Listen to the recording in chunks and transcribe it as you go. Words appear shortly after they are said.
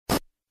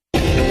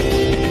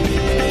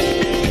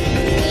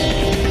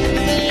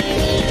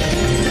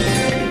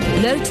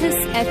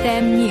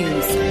FM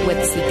News with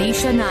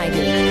Sudisha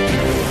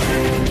Naidu.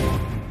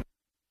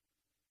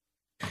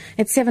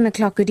 It's 7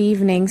 o'clock. Good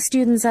evening.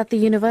 Students at the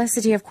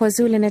University of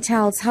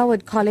KwaZulu-Natal's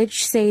Howard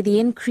College say the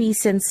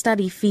increase in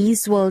study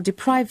fees will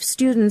deprive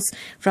students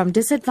from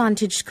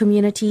disadvantaged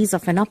communities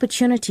of an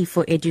opportunity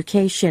for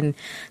education.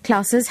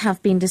 Classes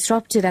have been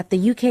disrupted at the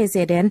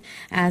UKZN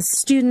as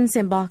students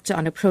embarked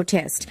on a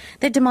protest.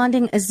 They're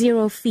demanding a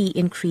zero-fee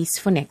increase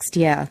for next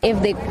year.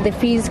 If the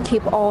fees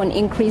keep on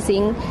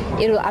increasing,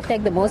 it will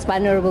affect the most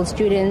vulnerable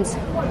students,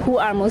 who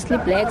are mostly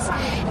blacks,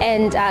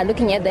 and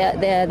looking at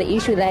the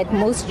issue that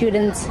most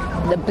students,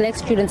 the black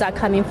students, are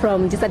coming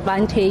from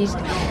disadvantaged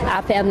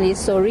families.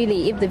 So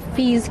really, if the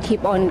fees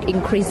keep on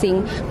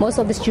increasing, most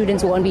of the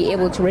students won't be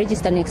able to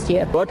register next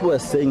year. What we're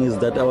saying is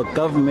that our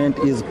government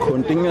is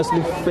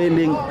continuously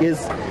failing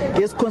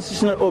its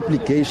constitutional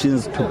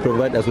obligations to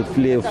provide us with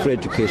free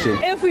education.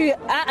 If we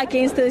are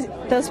against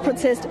this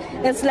protest,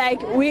 it's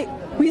like we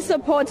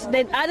support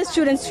that other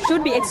students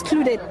should be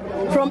excluded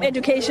from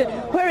education,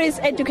 whereas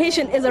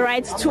education is a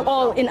right to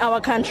all in our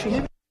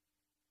country.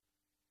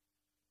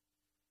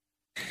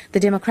 The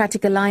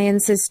Democratic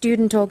Alliance's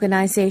student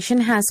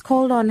organization has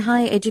called on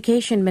Higher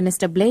Education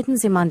Minister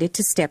Bulletins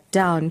to step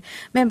down.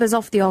 Members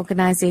of the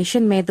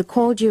organization made the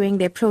call during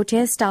their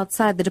protest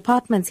outside the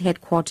department's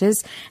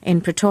headquarters in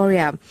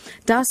Pretoria.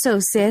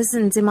 DASO says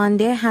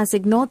Nzimande has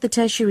ignored the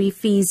tertiary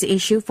fees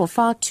issue for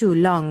far too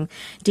long.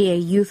 DA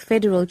Youth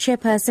Federal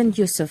Chairperson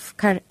Yusuf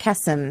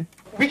Kasim.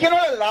 We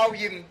cannot allow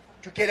him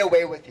to get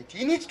away with it.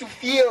 He needs to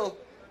feel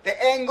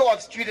the anger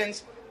of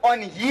students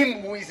on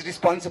him who is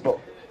responsible.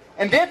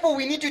 And therefore,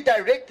 we need to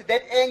direct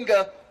that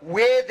anger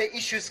where the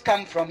issues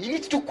come from. He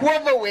needs to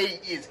quiver where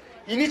he is.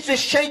 He needs to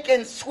shake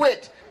and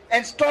sweat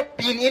and stop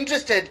being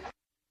interested.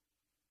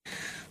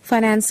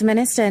 Finance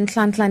Minister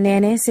Nhlanhla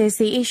Nene says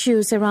the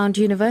issues around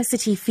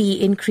university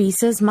fee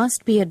increases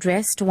must be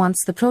addressed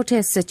once the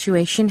protest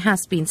situation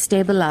has been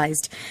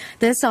stabilized.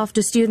 This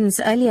after students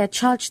earlier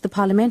charged the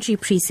parliamentary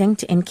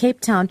precinct in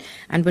Cape Town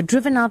and were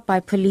driven out by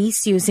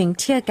police using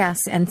tear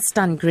gas and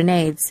stun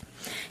grenades.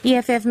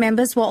 EFF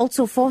members were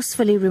also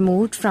forcefully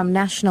removed from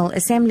National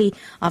Assembly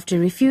after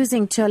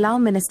refusing to allow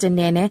Minister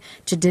Nene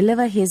to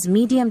deliver his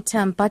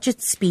medium-term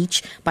budget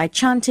speech by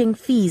chanting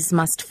fees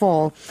must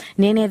fall.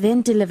 Nene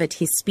then delivered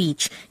his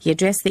speech. He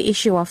addressed the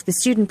issue of the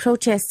student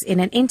protests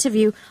in an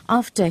interview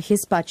after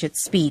his budget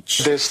speech.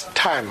 This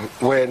time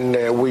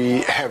when we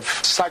have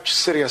such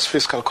serious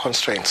fiscal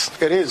constraints,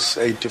 it is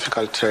a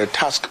difficult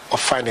task of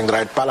finding the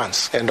right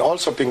balance and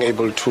also being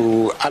able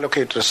to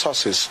allocate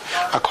resources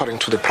according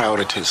to the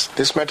priorities.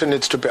 This matter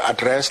needs to be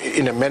addressed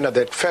in a manner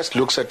that first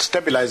looks at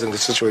stabilizing the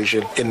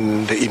situation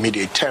in the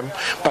immediate term,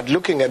 but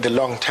looking at the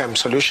long-term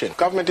solution.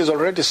 Government is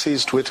already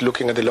seized with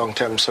looking at the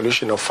long-term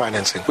solution of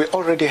financing. We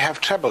already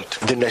have trebled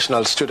the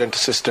National Student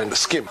Assistance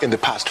Scheme in the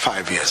past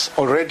 5 years.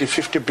 Already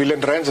 50 billion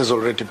rands has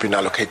already been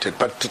allocated,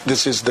 but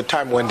this is the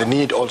time when the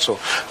need also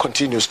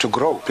continues to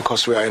grow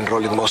because we are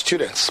enrolling more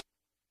students.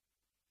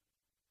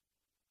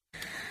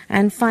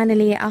 And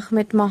finally,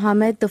 Ahmed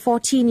Mohammed, the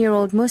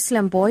 14-year-old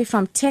Muslim boy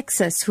from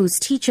Texas whose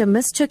teacher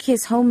mistook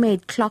his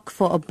homemade clock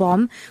for a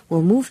bomb,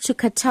 will move to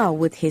Qatar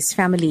with his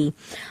family.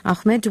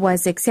 Ahmed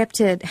has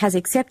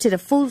accepted a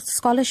full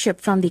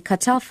scholarship from the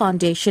Qatar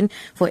Foundation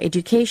for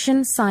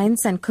Education,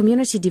 Science and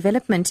Community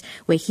Development,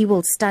 where he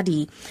will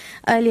study.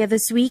 Earlier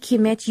this week, he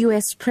met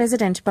U.S.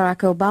 President Barack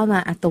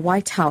Obama at the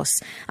White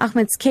House.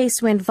 Ahmed's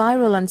case went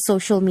viral on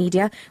social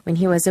media when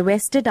he was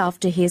arrested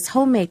after his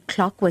homemade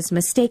clock was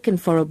mistaken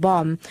for a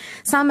bomb.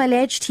 Some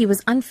alleged he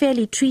was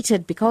unfairly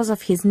treated because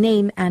of his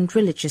name and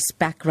religious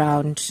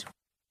background.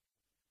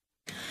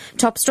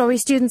 Top story: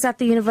 students at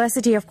the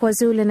University of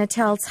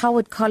KwaZulu-Natal's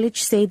Howard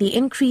College say the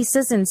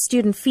increases in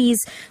student fees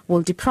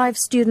will deprive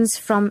students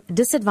from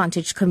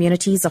disadvantaged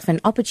communities of an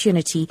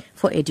opportunity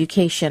for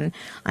education.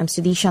 I'm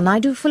Sudisha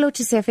Naidu for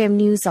Lotus FM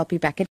News. I'll be back at